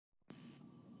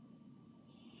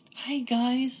Hi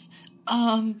guys.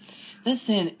 Um,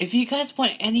 Listen, if you guys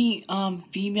want any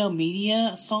female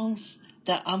media songs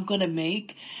that I'm gonna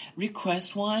make,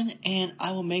 request one and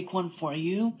I will make one for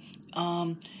you.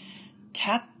 Um,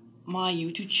 Tap my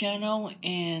YouTube channel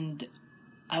and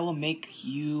I will make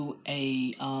you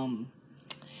a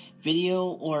video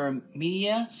or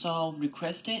media. So I'll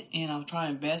request it and I'll try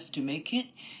my best to make it.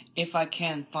 If I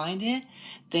can't find it,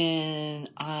 then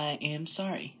I am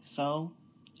sorry. So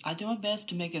I do my best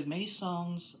to make as many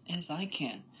songs as I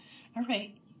can.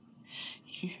 Alright,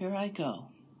 here I go.